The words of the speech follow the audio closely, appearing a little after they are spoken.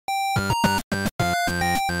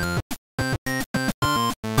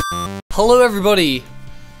Hello everybody,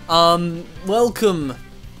 welcome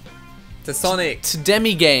to Sonic. to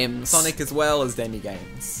DemiGames. Sonic as well as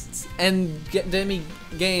DemiGames. And get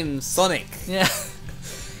DemiGames. Sonic. Yeah.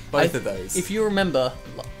 Both of those. If you remember,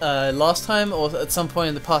 last time or at some point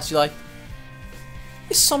in the past, you're like,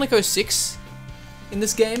 is Sonic 06 in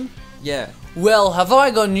this game? Yeah. Well, have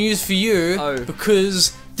I got news for you? Oh.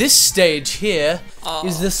 Because this stage here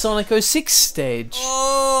is the Sonic 06 stage.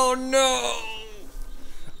 Oh no!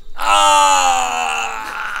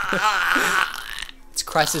 It's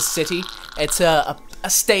Crisis City. It's a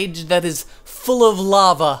stage that is full of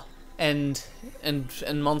lava and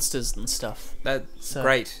monsters and stuff. That's So,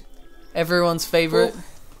 great. Everyone's favorite.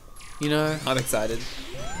 You know. I'm excited.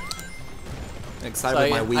 I'm excited So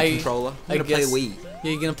with my Wii controller. I'm gonna play guess- Wii.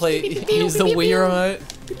 Yeah, you're gonna play. Use the Wii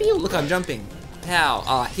remote. Look, I'm jumping. How?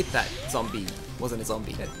 I hit that zombie. Wasn't a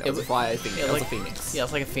zombie. That was a fire thing. Yeah, That was like- a phoenix. Yeah,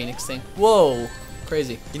 it's like a phoenix thing. Whoa,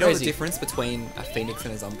 crazy. You know what crazy. the difference between a phoenix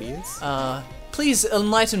and a zombie is? Please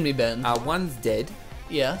enlighten me, Ben. One's dead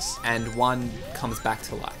Yes, and one comes back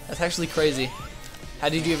to life. that's actually crazy. How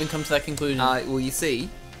did you even come to that conclusion? Well, you see,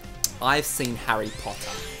 I've seen Harry Potter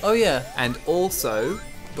Oh yeah, and also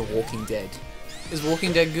The Walking Dead. is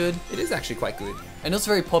Walking Dead good? It is actually quite good. I know it's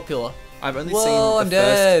very popular. I've only Whoa, seen I'm the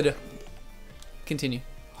first. dead. Continue.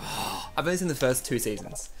 I've only seen the first 2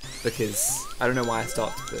 seasons because I don't know why I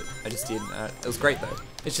stopped, but I just did. It was great though.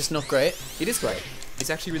 It's just not great. It is great. It's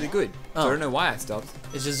actually really good. So Oh. I don't know why I stopped.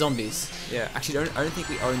 It's just zombies. Yeah, actually, I don't think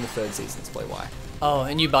we own the 3rd season. To play why? Oh,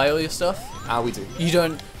 and you buy all your stuff? We do. You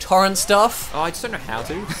don't torrent stuff? Oh, I just don't know how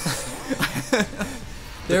to.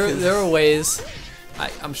 There are ways.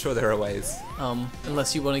 I'm sure there are ways.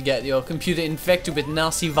 Unless you want to get your computer infected with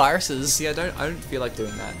nasty viruses. See, I don't feel like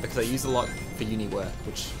doing that because I use a lot for uni work,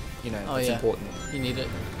 which Oh, it's yeah. important. You need it.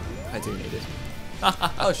 I do need it.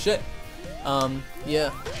 Oh shit.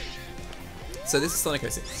 Yeah. So this is Sonic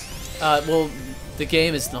 06. Well, the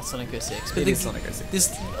game is not Sonic 06, but It is Sonic 06.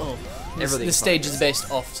 this Everything's stage is Sonic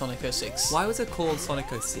based off Sonic 06. Why was it called Sonic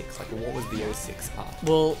 06? Like, what was the 06 part?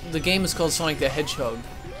 Well, the game is called Sonic the Hedgehog,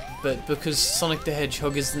 but because Sonic the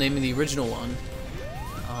Hedgehog is the name of the original one,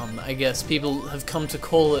 I guess people have come to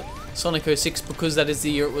call it Sonic 06 because that is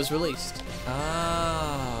the year it was released.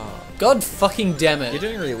 Oh. God fucking damn it. You're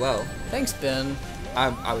doing really well. Thanks, Ben.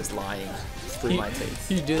 I was lying through my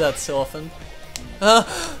teeth. You do that so often.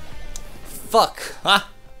 Fuck. Ha!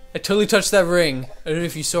 I totally touched that ring. I don't know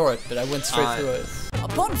if you saw it, but I went straight through it.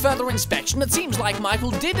 Upon further inspection, it seems like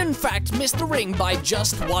Michael did in fact miss the ring by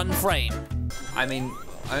just 1 frame. I mean,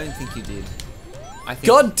 I don't think you did. I think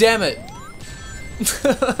God damn it!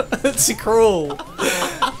 It's cruel.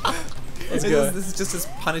 Let's go. This is just as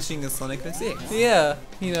punishing as Sonic 06. Yeah,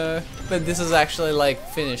 you know, but this is actually like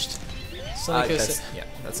finished. Sonic 06. Yeah,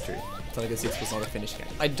 that's true. Sonic 06 was not a finished game.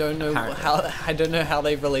 I don't know Apparently. how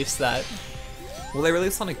they released that. Well, they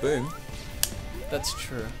released Sonic Boom. That's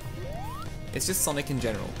true. It's just Sonic in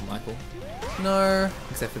general, Michael. No,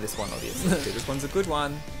 Except for this one, obviously. This one's a good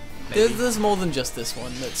one. Maybe. there's more than just this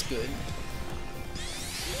one that's good.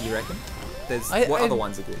 You reckon? What I- other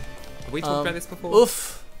ones are good? Have we talked about this before?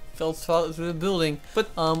 Oof. Fell through the building. But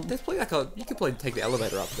Um, there's probably like you could probably take the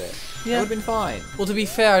elevator up there. Yeah. That would have been fine. Well, to be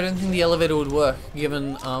fair, I don't think the elevator would work,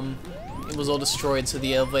 given it was all destroyed, so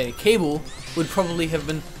the elevator cable would probably have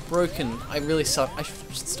been broken. I really suck. I should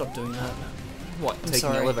stop doing that. What, I'm taking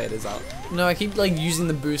sorry. elevators up? No, I keep like using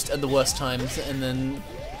the boost at the worst times, and then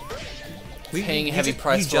paying a heavy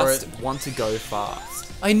price you for just it. want to go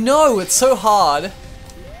fast. I know, it's so hard.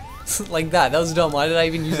 Like that was dumb. Why did I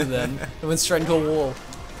even use it then? It went straight into a wall.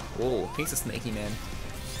 Oh, he's a sneaky man.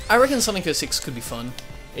 I reckon Sonic 06 could be fun.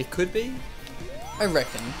 It could be. I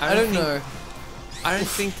reckon. I I don't don't think- know. I don't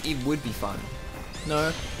think it would be fun.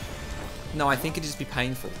 No. No, I think it'd just be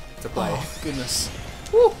painful to play. Oh, goodness.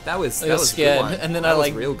 That was I that got was scared, a good one. and then that I was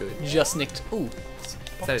like real good. just nicked. Ooh. Is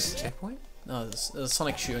that a checkpoint? No, there's a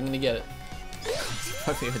Sonic shoe. I'm gonna get it.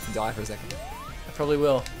 I think I had to die for a second. I probably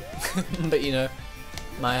will. But you know,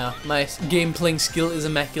 my game playing skill is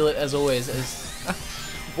immaculate as always.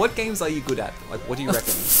 What games are you good at? Like, what do you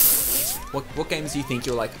reckon? What games do you think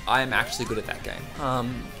you're like, I am actually good at that game?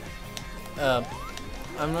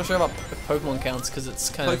 I'm not sure about Pokemon counts because it's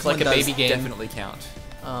kind of Pokemon like a does baby game. definitely count.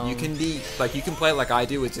 You can be like, you can play it like I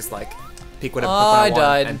do, with just like pick whatever Oh, Pokemon I I want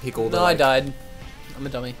died. and pick all the. No, like, I died. I'm a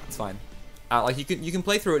dummy. It's fine. Like you can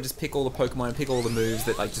play through it, just pick all the Pokemon and pick all the moves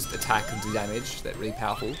that like just attack and do damage. That are really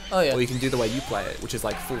powerful. Oh yeah. Or you can do the way you play it, which is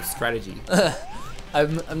like full strategy.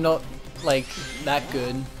 I'm not like that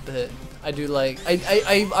good, but I do like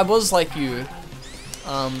I was like you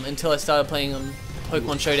until I started playing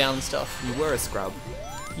Pokemon Showdown and stuff. You were a scrub.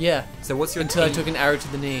 Yeah. So what's your Until I team? took an arrow to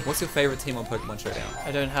the knee. What's your favorite team on Pokemon Showdown?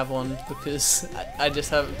 I don't have one because I just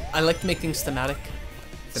have. I like to make things thematic.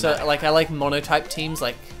 Thematic. So like I like monotype teams,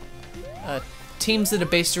 like teams that are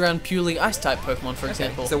based around purely ice type Pokemon, for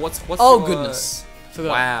example. So what's oh your... goodness! Forgot.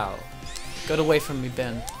 Wow. Got away from me,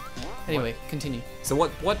 Ben. Anyway, continue. So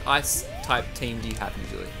what ice type team do you have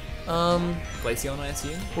usually? Glaceon, I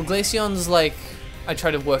assume? Well, Glaceon's like I try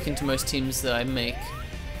to work into most teams that I make.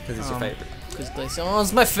 Because it's your favorite. Because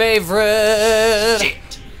Glaceon's my favorite.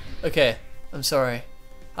 Shit. Okay, I'm sorry.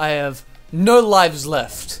 I have no lives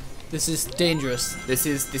left. This is dangerous. This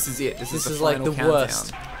is it. This is the like final the countdown.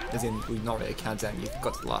 worst. As in, well, not really a countdown. You've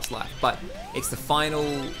got to the last life, but it's the final.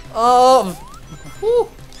 Oh, Whew.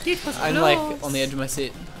 I'm like on the edge of my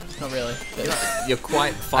seat. Not really. You're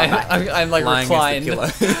quite far back. I'm like lying reclined.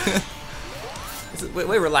 as the pillow.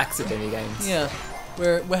 We're relaxed at DemiGames. Yeah,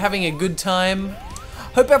 we're having a good time.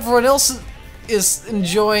 Hope everyone else is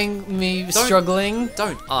enjoying me struggling.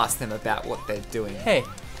 Don't ask them about what they're doing. Hey,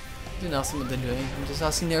 I didn't ask them what they're doing. I'm just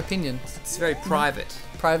asking their opinion. It's very private.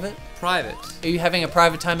 Private? Private. Are you having a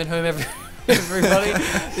private time at home, everybody?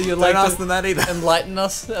 That you'd Don't like ask to them that either. enlighten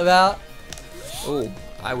us about? Oh,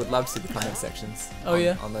 I would love to see the comment sections. Oh,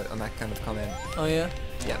 yeah? On that kind of comment. Oh yeah.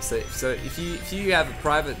 Yeah. So if you have a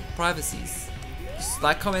privacies, just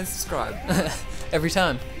like, comment, subscribe. Every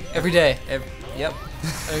time, every day. Yep.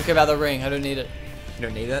 I don't care about the ring. I don't need it. You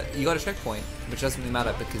don't need it. You got a checkpoint, which doesn't really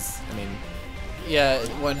matter because I mean, Yeah,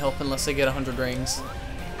 it won't help unless I get 100 rings.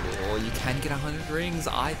 or you can get 100 rings.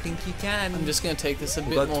 I think you can. I'm just gonna take this a We've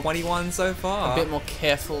bit got more, 21 so far. a bit more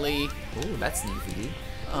carefully. Ooh, that's new for you.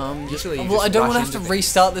 Well, you just I don't rush want to have to into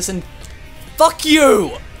restart this and fuck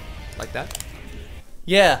you. Like that?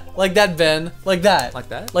 Yeah, like that, Ben. Like that. Like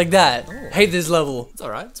that? Like that. Oh. Hate this level. It's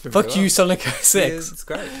alright. It's pretty Fuck well. you, Sonic Yeah, 06. it's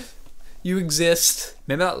great. You exist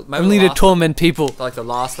Remember only the to last, torment people. like the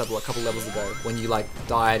last level, a couple levels ago, when you like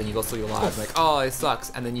died and you lost all your lives, like, oh, it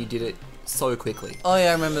sucks, and then you did it so quickly. Oh yeah,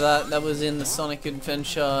 I remember that. That was in the Sonic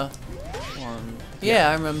Adventure one. Yeah,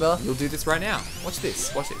 I remember. You'll do this right now. Watch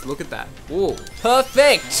this. Watch this. Look at that. Whoa.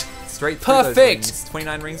 Perfect. Straight through those Perfect. rings.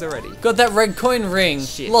 29 rings already. Got that red coin ring.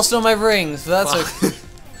 Shit. Lost all my rings. But that's okay.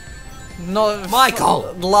 Not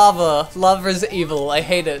Michael! Lava. Lava is evil. I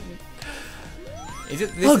hate it. Is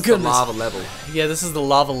it? This Oh, is goodness. the lava level. Yeah, this is the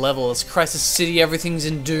lava level. It's Crisis City. Everything's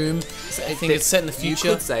in doom. I think it's set in the future.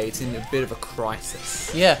 You could say it's in a bit of a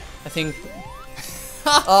crisis. Yeah, I think.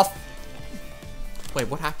 Wait,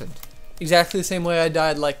 what happened? Exactly the same way I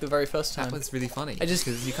died like the very first time. That was really funny. I just-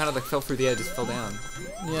 because you kind of like fell through the air, just fell down.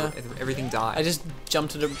 Yeah. Everything died. I just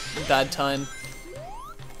jumped at a bad time.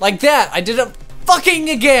 Like that! I did it fucking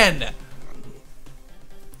again!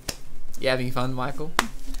 You having fun, Michael?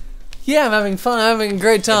 Yeah, I'm having fun. I'm having a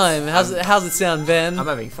great time. How's it sound, Ben? I'm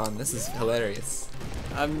having fun. This is hilarious.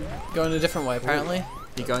 I'm going a different way, apparently.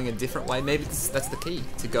 You're going a different way. Maybe that's the key,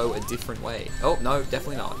 to go a different way. Oh no,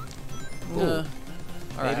 definitely not. Ooh.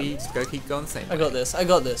 Alright. Maybe just keep going the same way. I got this. I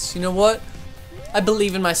got this. You know what? I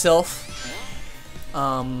believe in myself.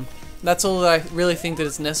 That's all that I really think that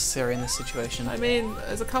is necessary in this situation. I mean,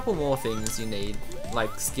 there's a couple more things you need,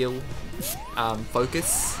 like skill,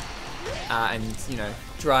 focus, and you know,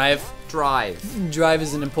 Drive. drive. Drive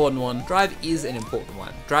is an important one. Drive is an important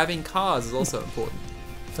one. Driving cars is also important.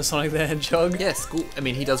 For Sonic the Hedgehog? Yes, cool. I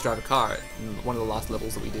mean, he does drive a car in one of the last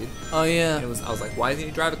levels that we did. Oh yeah. And I was like, why doesn't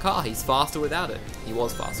he drive a car? He's faster without it. He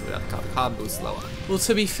was faster without the car. The car moves slower. Well,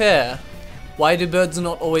 to be fair, why do birds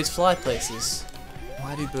not always fly places?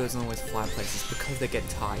 Why do birds not always fly places? Because they get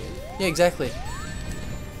tired. Yeah, exactly.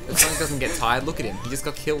 If Sonic doesn't get tired, look at him. He just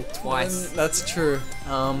got killed twice. That's true.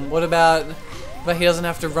 What about he doesn't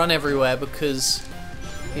have to run everywhere because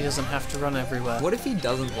he doesn't have to run everywhere? What if he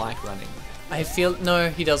doesn't like running? I feel no,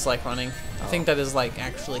 he does like running. I think that is like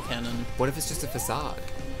actually canon. What if it's just a facade?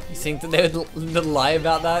 You think that they would lie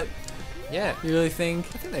about that? Yeah, You really think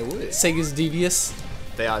I think they would. Sega's devious?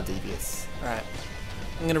 They are devious. All right,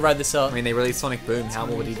 I'm gonna ride this out. I mean, they released Sonic Boom. How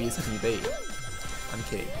more devious can you be? I'm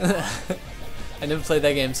kidding. I never played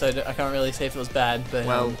that game, so I can't really say if it was bad. But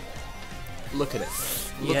Well, look at it.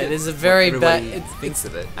 Look yeah, at it is a what very bad. everybody thinks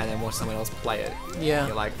of it, and then watch someone else play it. Yeah. And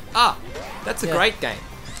you're like, ah, that's a Yeah. great game.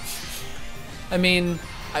 I mean,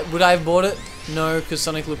 would I have bought it? No, because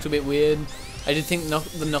Sonic looked a bit weird. I did think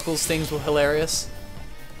the Knuckles things were hilarious.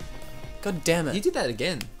 God damn it! You did that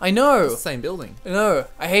again. I know. It's the same building. No,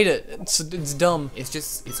 I hate it. It's dumb. It's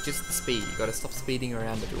just the speed. You gotta stop speeding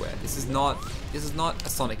around everywhere. This is not a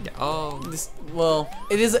Sonic game. Oh, Well,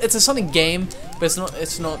 it's a Sonic game, but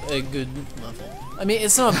it's not a good level. I mean,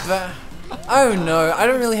 it's not bad. I don't know. I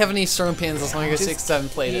don't really have any strong opinions on Sonic 06 because I haven't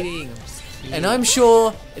played it. I'm just And I'm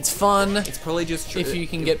sure it's fun It's probably just if you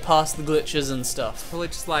can get past the glitches and stuff. Probably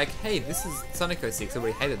just like, hey, this is Sonic 06.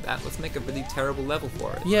 Everybody hated that. Let's make a really terrible level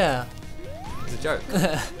for it. Yeah. It's a joke.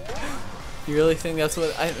 You really think that's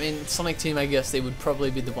what... I mean, Sonic Team, I guess they would probably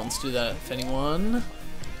be the ones to do that, if anyone.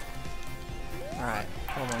 Alright,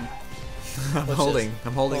 hold on.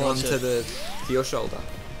 I'm holding on Watch to your shoulder.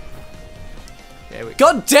 There we go.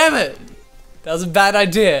 God damn it! That was a bad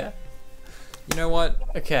idea. You know what?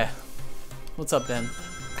 Okay. What's up, Ben?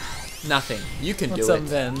 Nothing. You can What's do up, it.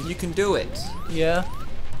 Ben? You can do it. Yeah?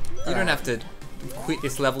 You don't have to quit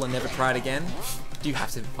this level and never try it again. Do you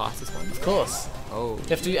have to pass this one? Of course. Oh. You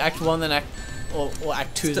have to do Act 1, then Act... Or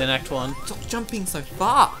Act 2, then Act 1. Stop jumping so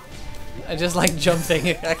far. I just like jumping.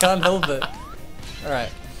 I can't help it.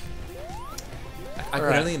 Alright. I can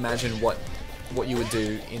Alright. only imagine what you would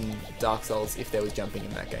do in Dark Souls if there was jumping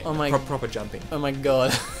in that game. Oh my- Proper jumping. Oh my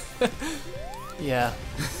god. Yeah.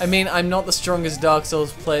 I mean, I'm not the strongest Dark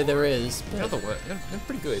Souls player there is. You're But They're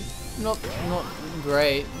pretty good. not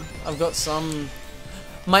great. I've got some...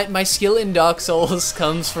 My skill in Dark Souls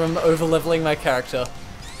comes from over-leveling my character.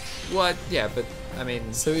 What? Yeah, but I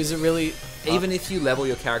mean, So is it really... even if you level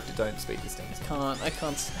your character, don't speed these things. I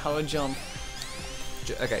can't... How I jump?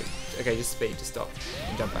 Okay, just speed, just stop,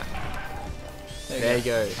 and jump back. There There you you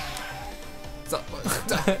go.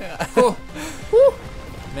 Stop. go.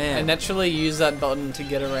 I Man, naturally use that button to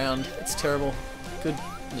get around. It's terrible.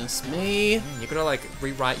 Goodness me. you gotta like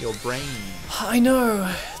rewrite your brain. I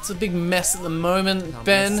know. It's a big mess at the moment, Oh,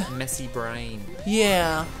 Ben. Messy brain.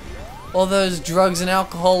 Yeah. All those drugs and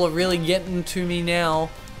alcohol are really getting to me now.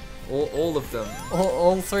 All of them.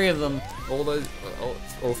 All three of them. All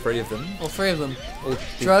three of them. All three of them. All the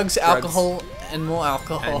Drugs, alcohol, and more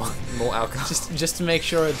alcohol. and more alcohol. just to make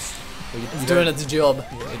sure it's Well, you doing don't- its job.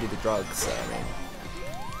 You don't do the drugs, so I mean.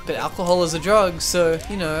 But alcohol is a drug, so,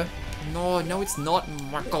 you know. No, it's not,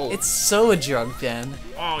 Marco. It's so a drug, Ben.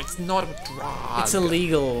 Oh, it's not a drug. It's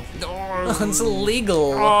illegal. No. It's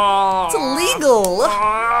illegal. Oh. It's illegal.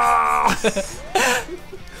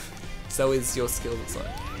 So is your skills at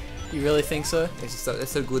Sonic. You really think so? They're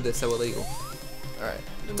so good, they're so illegal. Alright.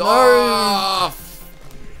 No!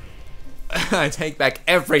 I take back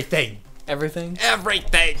everything. Everything?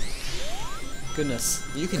 Everything. Goodness.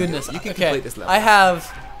 You can do Goodness. it. You can okay. complete this level. I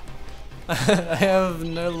have I have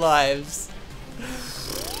no lives.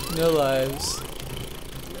 No lives.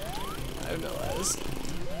 I have no lives.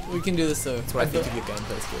 We can do this though. That's what I think of your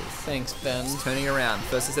gameplay skills. Thanks, Ben. Turning around.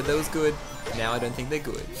 First I said that was good. Now I don't think they're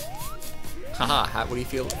good. Haha. What do you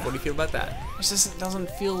feel? What do you feel about that? It just doesn't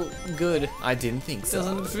feel good. I didn't think It so.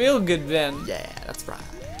 doesn't feel good, Ben. Yeah, that's right.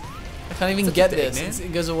 I can't even Such a get dick, this. man.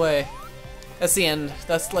 It goes away. That's the end.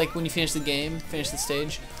 That's like when you finish the game, finish the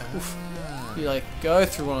stage. Oof. You like go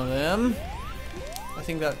through one of them. I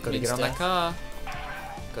think that Gotta means get on death. that car.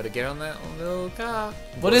 Gotta get on that little car.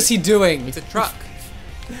 What is he doing? It's a truck.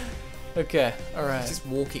 Okay, alright. He's just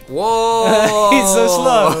walking. Whoa! He's so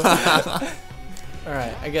slow.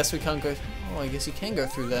 Alright, I guess we can't go. Oh, I guess you can go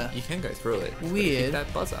through there. You can go through it. Gotta Weird. hit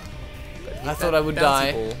that buzzer. Gotta hit I thought that I would bouncy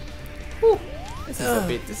die. ball. Whew. This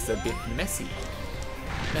is a bit messy.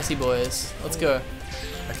 Messy boys. Let's go.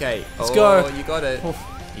 Okay. Let's go. You got it. Oof.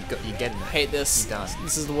 You're getting it. Hate this. You're done.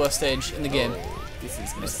 This is the worst stage in the game. Oh, this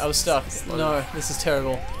is messy. I was stuck. Slow. No, this is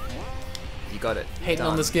terrible. You got it. Hating on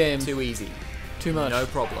Done. this game. Too easy. Too much. No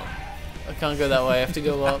problem. I can't go that way. I have to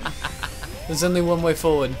go up. There's only one way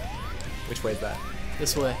forward. Which way's that?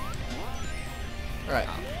 This way. Alright.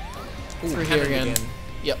 Ooh, Through here cannon again.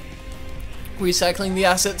 Yep. Recycling the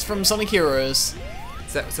assets from Sonic Heroes.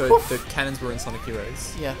 So the cannons were in Sonic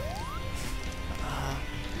Heroes. Yeah.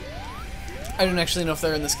 I don't actually know if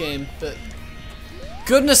they're in this game, but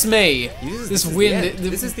goodness me! This wind.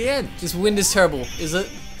 This is the end. This wind is terrible. Is it?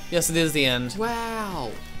 Yes, it is the end.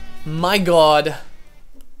 Wow. My God.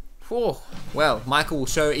 Whew. Well, Michael will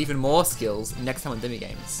show even more skills next time on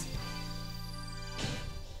DemiGames.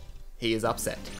 He is upset.